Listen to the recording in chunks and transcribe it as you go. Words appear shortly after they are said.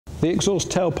The exhaust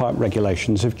tailpipe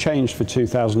regulations have changed for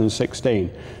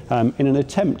 2016 in an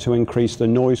attempt to increase the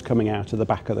noise coming out of the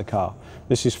back of the car.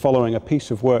 This is following a piece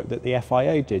of work that the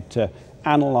FIA did to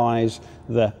analyse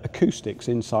the acoustics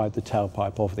inside the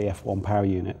tailpipe of the F1 power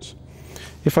units.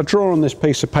 If I draw on this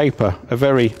piece of paper a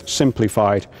very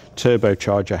simplified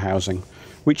turbocharger housing,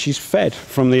 which is fed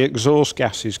from the exhaust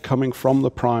gases coming from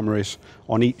the primaries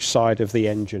on each side of the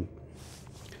engine.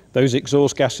 Those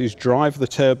exhaust gases drive the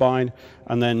turbine,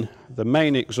 and then the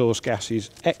main exhaust gases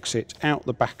exit out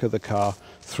the back of the car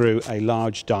through a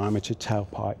large diameter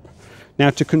tailpipe. Now,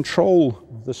 to control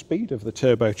the speed of the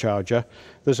turbocharger,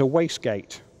 there's a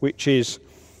wastegate, which is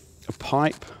a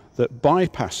pipe that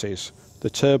bypasses the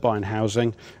turbine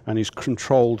housing and is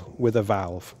controlled with a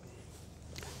valve.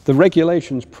 The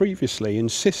regulations previously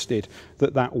insisted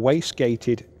that that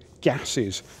wastegated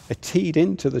gases are teed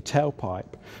into the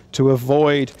tailpipe to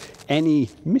avoid any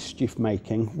mischief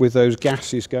making with those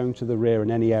gases going to the rear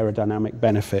and any aerodynamic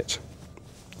benefit.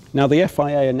 Now, the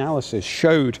FIA analysis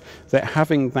showed that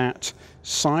having that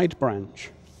side branch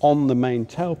on the main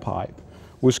tailpipe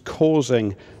was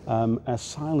causing a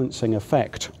silencing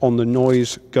effect on the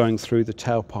noise going through the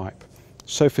tailpipe.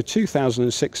 So for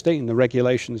 2016, the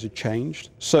regulations had changed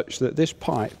such that this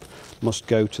pipe must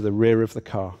go to the rear of the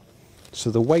car. So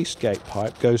the wastegate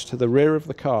pipe goes to the rear of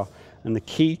the car, and the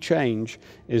key change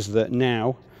is that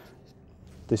now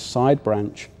this side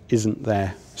branch isn't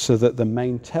there, so that the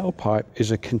main tailpipe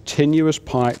is a continuous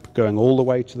pipe going all the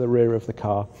way to the rear of the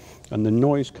car, and the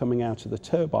noise coming out of the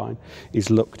turbine is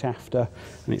looked after,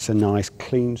 and it's a nice,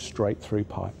 clean, straight through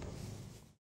pipe.